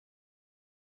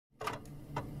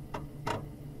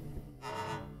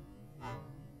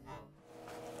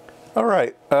All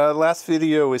right, last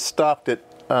video we stopped at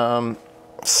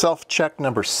self-check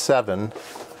number 7,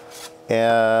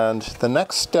 and the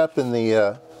next step in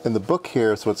the book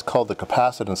here is what's called the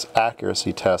capacitance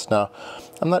accuracy test. Now,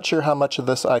 I'm not sure how much of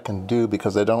this I can do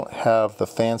because I don't have the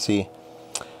fancy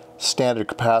standard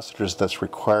capacitors that's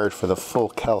required for the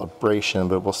full calibration,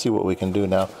 but we'll see what we can do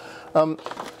now. I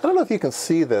don't know if you can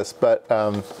see this, but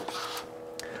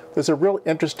there's a real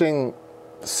interesting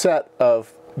set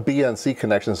of BNC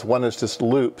connections. One is just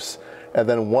loops, and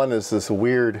then one is this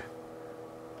weird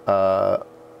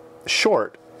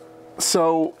short.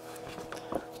 So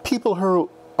people who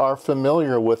are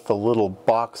familiar with the little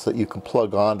box that you can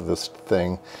plug onto this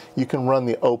thing, you can run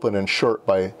the open and short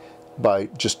by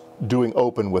just doing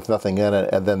open with nothing in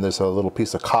it, and then there's a little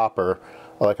piece of copper,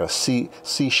 like a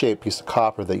C-shaped piece of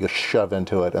copper that you shove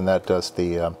into it, and that does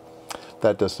the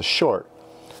short.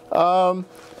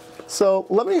 So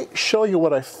let me show you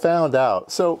what I found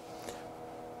out. So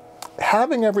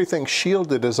having everything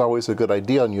shielded is always a good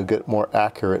idea, and you get more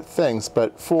accurate things,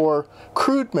 but for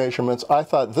crude measurements I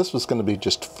thought this was going to be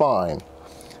just fine.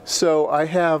 So I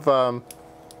have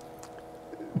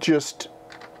just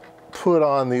put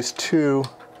on these two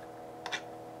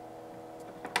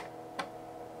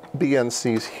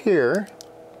BNCs here,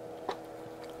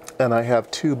 and I have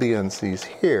two BNCs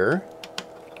here.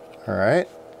 All right,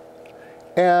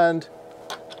 and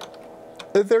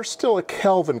there's still a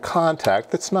Kelvin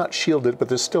contact. That's not shielded, but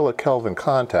there's still a Kelvin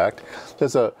contact.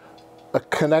 There's a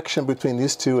connection between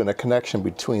these two and a connection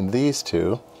between these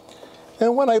two.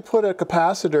 And when I put a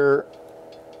capacitor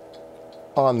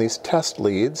on these test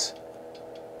leads,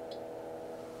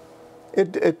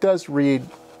 it does read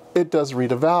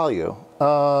a value.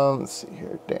 Let's see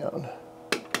here, down.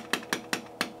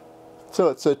 So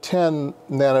it's a 10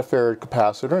 nanofarad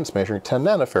capacitor, and it's measuring 10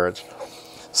 nanofarads.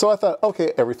 So I thought,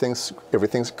 okay, everything's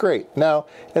great. Now,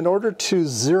 in order to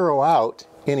zero out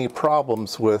any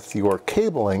problems with your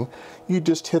cabling, you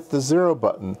just hit the 0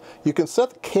 button. You can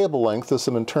set the cable length. There's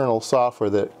some internal software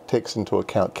that takes into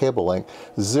account cable length,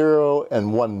 0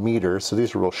 and 1 meter. So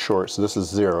these are real short. So this is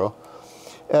 0.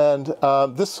 And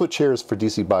this switch here is for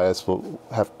DC bias. We'll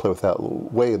have to play with that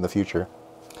way in the future.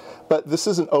 But this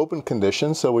is an open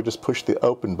condition, so we just push the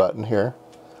open button here.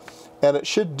 And it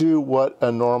should do what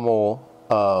a normal,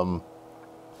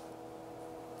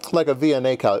 like a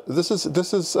VNA this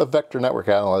is a vector network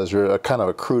analyzer, a kind of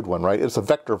a crude one, right? It's a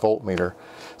vector voltmeter.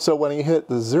 So when you hit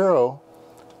the 0,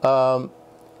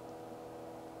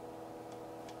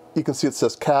 you can see it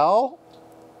says cal,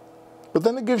 but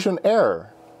then it gives you an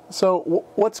error. So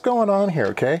what's going on here,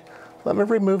 okay? Let me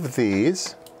remove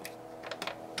these.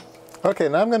 Okay,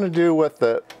 now I'm going to do what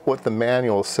the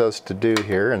manual says to do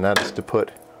here, and that is to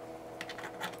put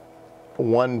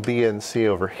one BNC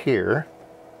over here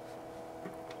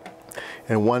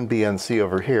and one BNC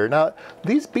over here. Now,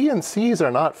 these BNCs are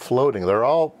not floating. They're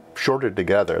all shorted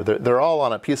together. They're all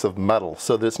on a piece of metal,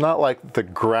 so it's not like the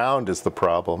ground is the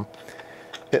problem.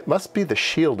 It must be the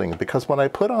shielding, because when I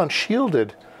put on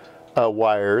shielded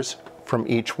wires from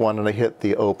each one and I hit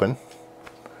the open,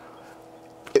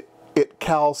 it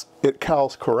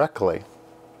cals correctly.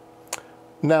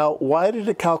 Now, why did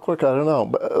it cal correctly? I don't know.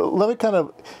 But let me kind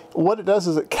of, what it does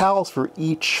is it cals for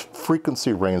each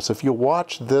frequency range. So if you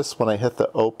watch this when I hit the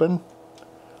open,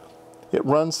 it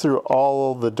runs through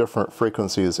all the different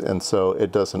frequencies, and so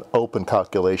it does an open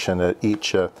calculation at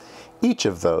each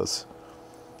of those.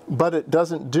 But it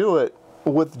doesn't do it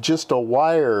with just a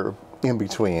wire in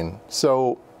between.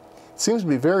 So it seems to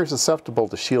be very susceptible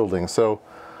to shielding. So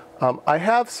I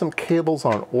have some cables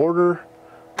on order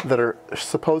that are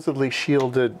supposedly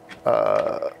shielded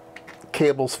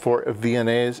cables for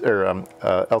VNAs or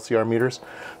LCR meters.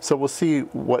 So we'll see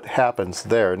what happens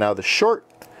there. Now the short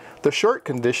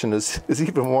condition is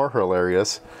even more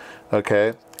hilarious,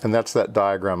 okay? And that's that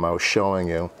diagram I was showing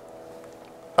you.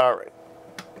 All right.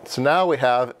 So now we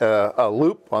have a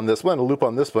loop on this one, a loop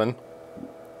on this one.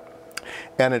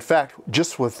 And in fact,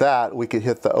 just with that, we could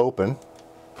hit the open.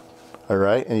 All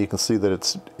right, and you can see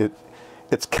that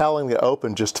it's calling the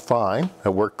open just fine.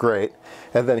 It worked great.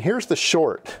 And then here's the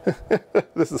short.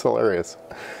 This is hilarious.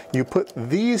 You put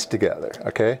these together,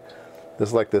 okay?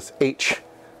 There's like this H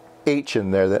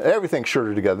in there. That everything's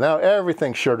shorted together. Now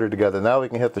everything's shorted together. Now we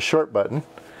can hit the short button,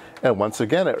 and once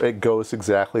again it goes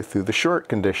exactly through the short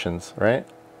conditions, right?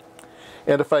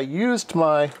 And if I used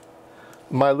my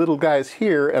little guys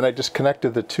here and I just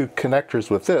connected the two connectors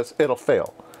with this, it'll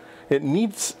fail. It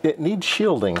needs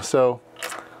shielding, so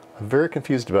I'm very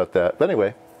confused about that. But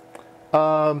anyway,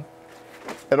 in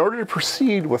order to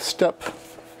proceed with step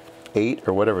 8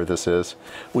 or whatever this is.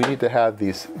 We need to have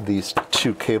these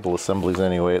 2 cable assemblies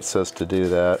anyway. It says to do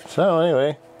that. So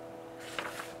anyway,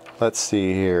 let's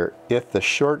see here. If the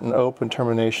short and open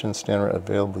termination standard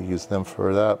available, use them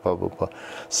for that, blah, blah, blah.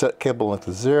 Set cable length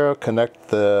to 0. Connect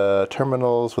the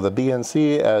terminals with a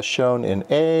BNC as shown in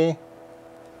A.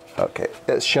 Okay,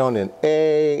 as shown in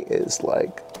A is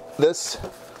like this.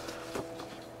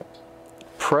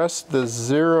 Press the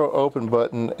 0 open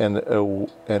button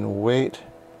and wait.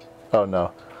 Oh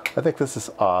no, I think this is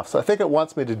off. So I think it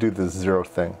wants me to do the 0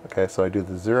 thing. Okay, so I do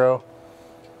the 0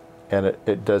 and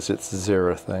it does its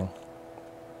 0 thing.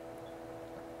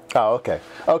 Oh, okay.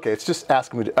 Okay, it's just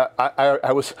asking me to,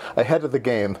 I was ahead of the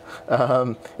game.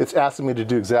 It's asking me to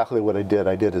do exactly what I did.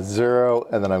 I did a 0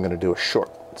 and then I'm going to do a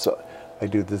short. So I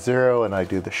do the 0 and I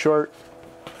do the short.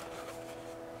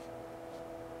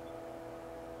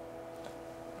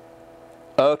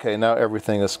 Okay, now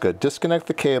everything is good. Disconnect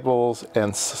the cables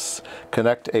and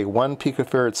connect a 1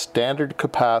 picofarad standard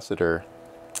capacitor,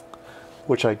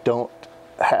 which I don't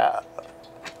have.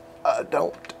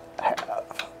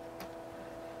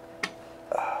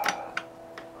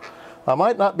 I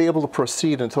might not be able to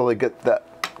proceed until I get that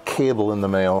cable in the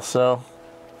mail, so.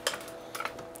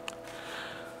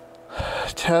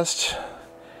 Test.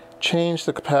 Change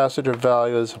the capacitor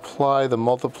values, apply the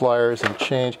multipliers, and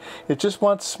change. It just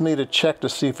wants me to check to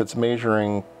see if it's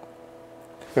measuring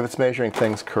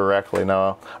things correctly.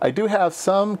 Now, I do have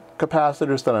some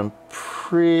capacitors that I'm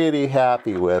pretty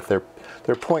happy with. They're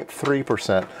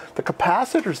 0.3%. The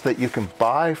capacitors that you can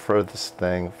buy for this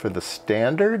thing, for the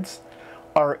standards,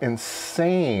 are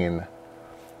insane.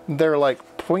 They're like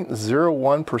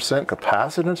 0.01%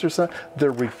 capacitance or something.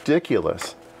 They're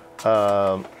ridiculous.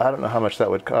 I don't know how much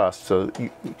that would cost, so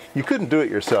you couldn't do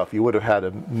it yourself. You would have had to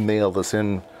mail this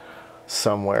in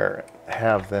somewhere,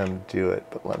 have them do it.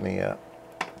 But let me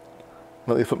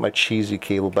put my cheesy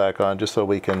cable back on just so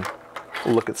we can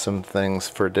look at some things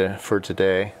for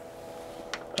today.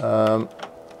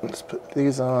 Let's put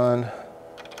these on.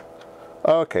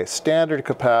 Okay, standard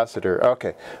capacitor.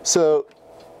 Okay, so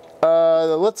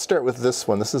let's start with this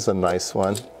one. This is a nice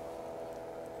one.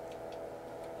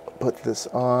 Put this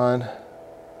on.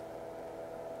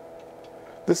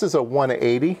 This is a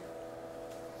 180.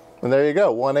 And there you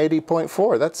go,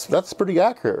 180.4. That's pretty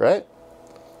accurate, right?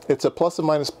 It's a plus or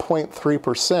minus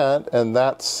 0.3%, and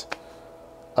that's,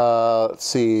 let's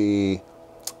see,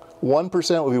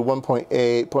 1% would be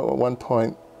 1.8, 1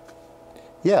 point,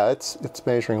 yeah, it's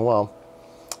measuring well.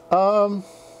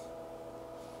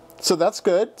 So that's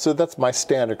good. So that's my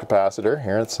standard capacitor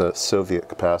here. It's a Soviet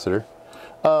capacitor.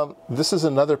 This is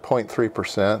another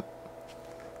 0.3%.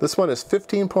 This one is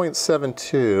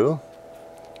 15.72.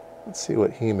 Let's see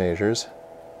what he measures.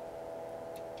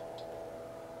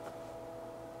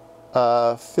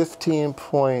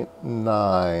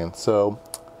 15.9. So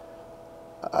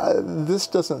this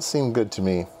doesn't seem good to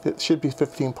me. It should be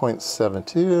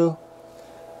 15.72.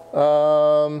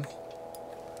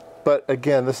 But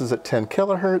again, this is at 10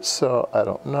 kilohertz, so I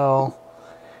don't know.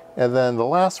 And then the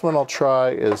last one I'll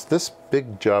try is this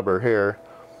big jobber here.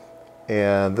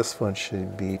 And this one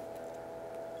should be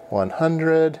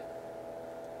 100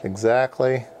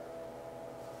 exactly.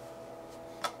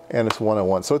 And it's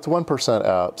 101, so it's 1%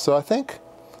 out. So I think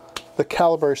the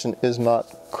calibration is not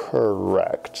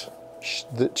correct.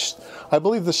 I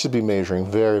believe this should be measuring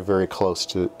very, very close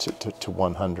to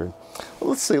 100.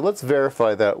 Let's see, let's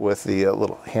verify that with the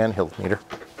little handheld meter.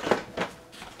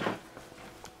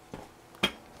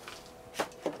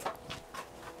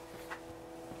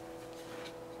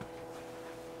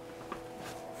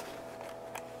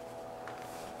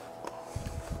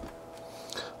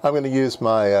 I'm going to use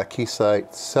my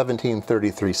Keysight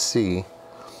 1733C.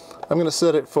 I'm going to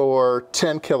set it for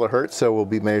 10 kilohertz, so we'll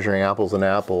be measuring apples and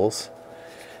apples.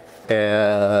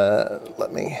 And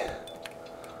let me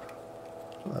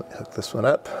hook this one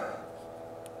up.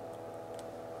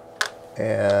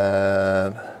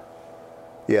 And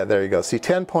yeah, there you go. See,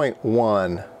 10.1,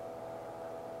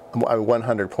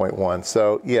 100.1.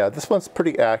 So yeah, this one's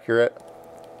pretty accurate.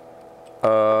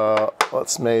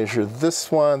 Let's measure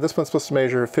this one. This one's supposed to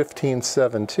measure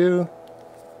 15.72.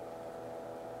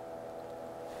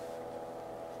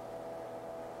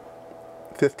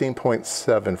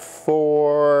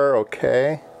 .74,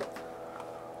 okay.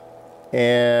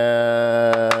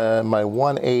 And my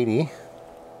 180.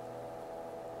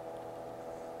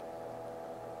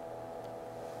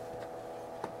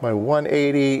 My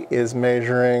 180 is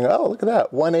measuring, oh, look at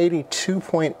that,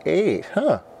 182.8,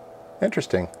 huh,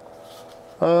 interesting.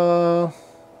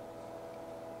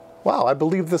 Wow, I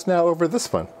believe this now over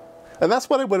this one. And that's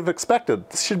what I would have expected.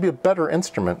 This should be a better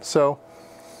instrument. So,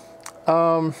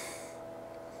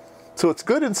 So it's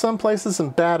good in some places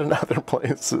and bad in other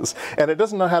places. And it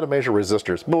doesn't know how to measure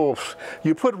resistors. Oof.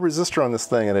 You put a resistor on this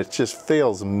thing and it just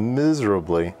fails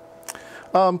miserably.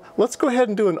 Let's go ahead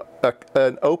and do an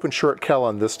open short cal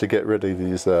on this to get rid of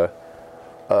these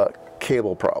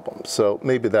cable problems. So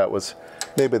maybe that was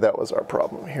our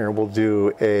problem here. We'll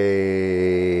do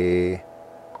a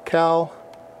cal.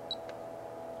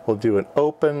 We'll do an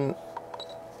open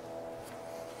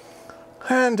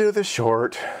and do the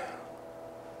short.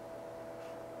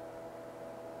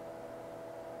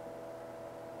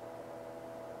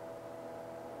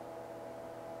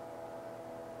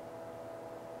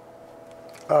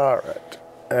 All right,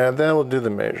 and then we'll do the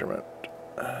measurement.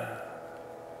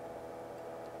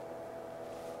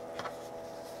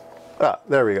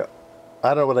 There we go. I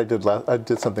don't know what I did last. I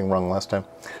did something wrong last time.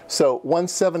 So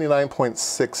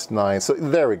 179.69. So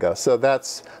there we go. So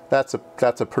that's a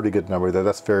pretty good number there.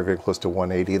 That's very, very close to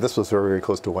 180. This was very, very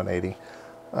close to 180.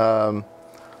 I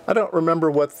don't remember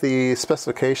what the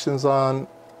specifications on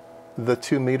the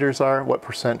 2 meters are, what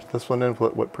percent this one is,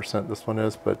 what percent this one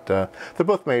is, but they're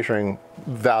both measuring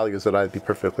values that I'd be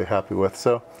perfectly happy with.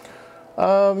 So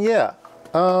yeah,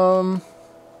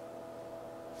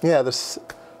 this,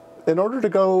 in order to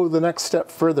go the next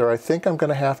step further, I think I'm going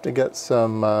to have to get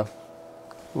some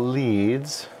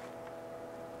leads.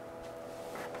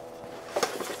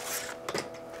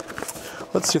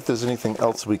 Let's see if there's anything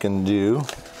else we can do.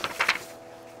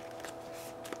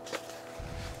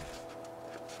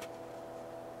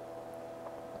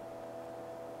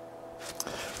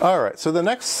 All right, so the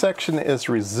next section is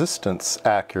resistance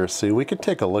accuracy. We could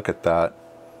take a look at that.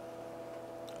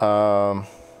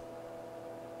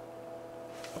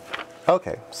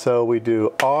 Okay, so we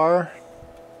do R.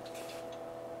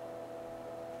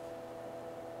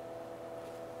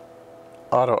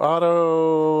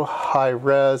 Auto, high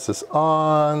res is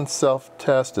on,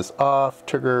 self-test is off,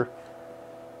 trigger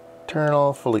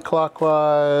internal, fully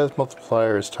clockwise,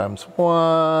 multiplier is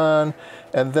 ×1,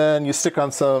 and then you stick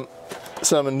on some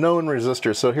known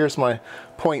resistors. So here's my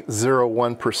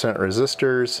 0.01%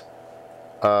 resistors.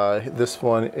 This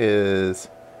one is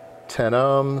 10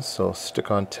 ohms, so stick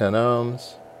on 10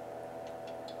 ohms.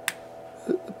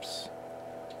 Oops.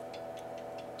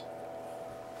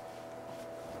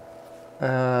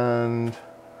 And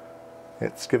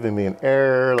it's giving me an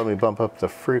error. Let me bump up the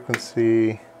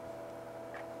frequency.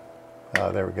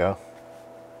 There we go.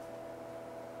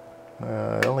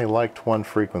 I only liked one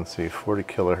frequency, 40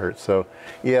 kilohertz. So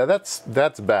yeah, that's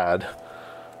bad.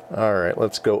 All right,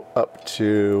 let's go up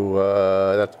to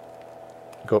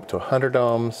go up to 100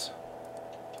 ohms.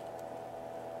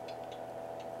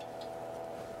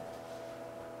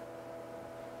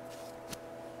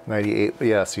 '98.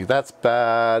 Yeah, see, that's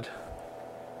bad.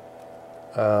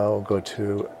 We'll go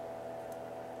to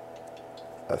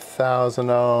 1,000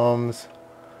 ohms.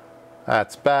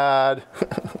 That's bad.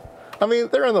 I mean,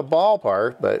 they're in the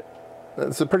ballpark, but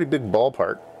it's a pretty big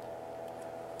ballpark.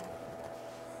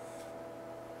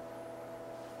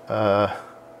 Yeah,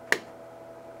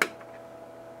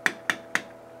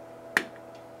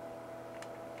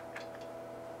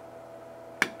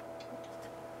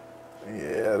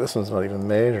 this one's not even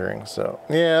measuring, so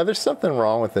yeah, there's something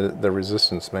wrong with the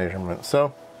resistance measurement.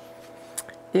 So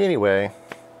anyway,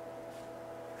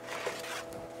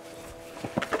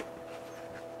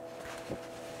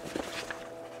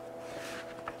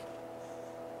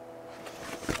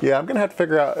 yeah, I'm gonna have to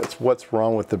figure out what's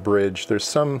wrong with the bridge. There's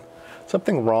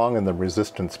something wrong in the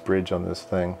resistance bridge on this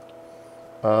thing.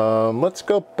 Let's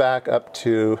go back up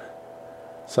to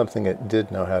something it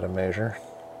did know how to measure.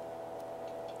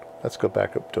 Let's go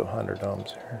back up to 100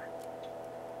 ohms here.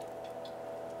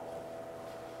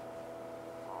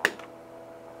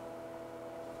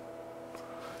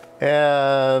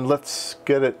 And let's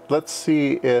get it, let's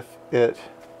see if it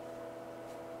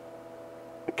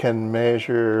can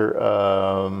measure,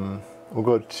 we'll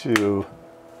go to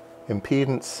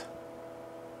impedance.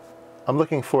 I'm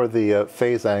looking for the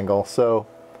phase angle. So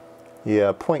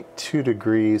yeah, 0.2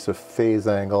 degrees of phase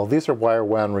angle. These are wire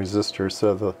wound resistors,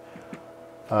 so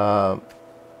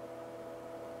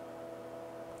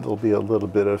there'll be a little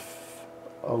bit of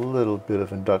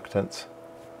inductance.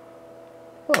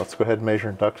 Well, let's go ahead and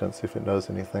measure inductance, see if it knows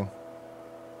anything.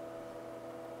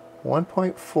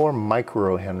 1.4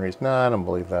 microhenries. No, I don't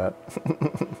believe that.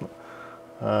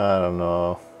 I don't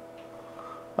know.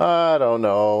 I don't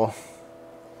know.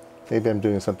 Maybe I'm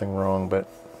doing something wrong, but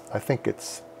I think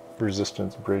its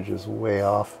resistance bridge is way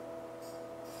off.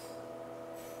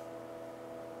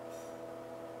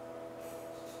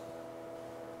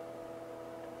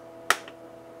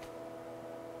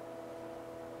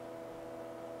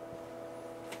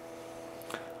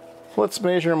 Let's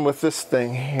measure them with this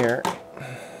thing here.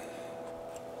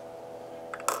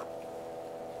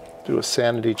 Do a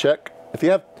sanity check. If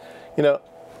you have, you know,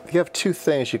 if you have two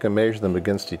things, you can measure them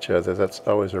against each other. That's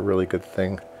always a really good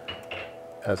thing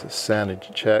as a sanity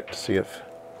check to see if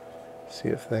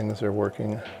things are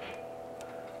working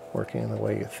the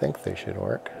way you think they should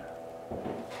work.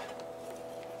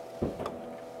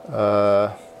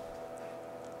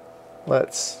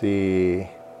 Let's see.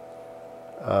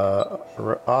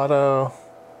 Auto.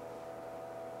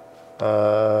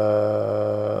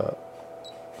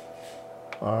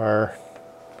 Are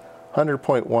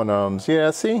 100.1 ohms.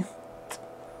 Yeah, see?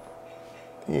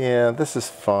 Yeah, this is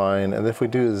fine. And if we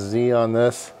do a Z on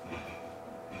this,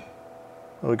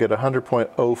 we get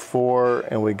 100.04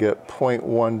 and we get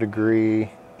 0.1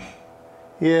 degree.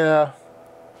 Yeah.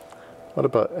 What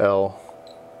about L?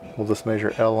 We'll just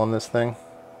measure L on this thing.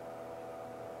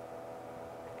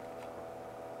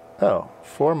 Oh,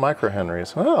 4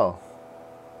 microhenries. Oh.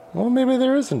 Well, maybe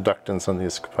there is inductance on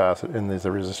these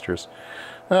resistors.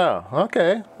 Oh,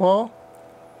 okay. Well,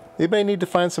 you may need to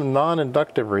find some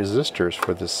non-inductive resistors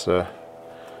for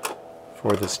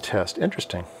this test.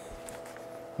 Interesting.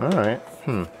 All right.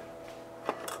 Well,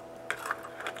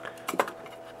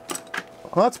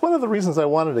 that's one of the reasons I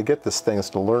wanted to get this thing, is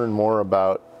to learn more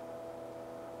about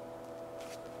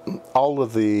all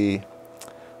of the,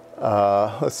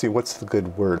 let's see, what's the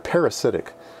good word?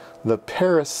 Parasitic. The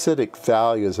parasitic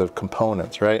values of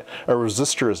components, right? A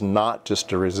resistor is not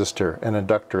just a resistor. An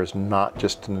inductor is not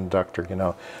just an inductor, you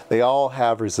know. They all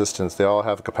have resistance, they all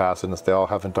have capacitance, they all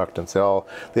have inductance,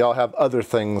 they all have other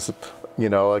things, you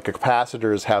know, like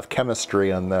capacitors have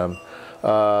chemistry on them.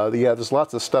 Yeah, there's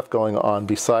lots of stuff going on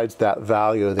besides that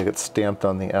value that gets stamped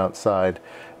on the outside,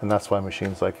 and that's why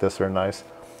machines like this are nice.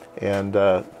 And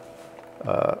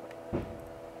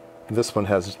this one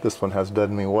has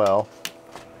done me well.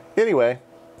 Anyway,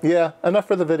 yeah, enough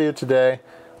for the video today.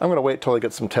 I'm going to wait till I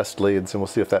get some test leads and we'll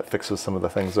see if that fixes some of the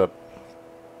things up.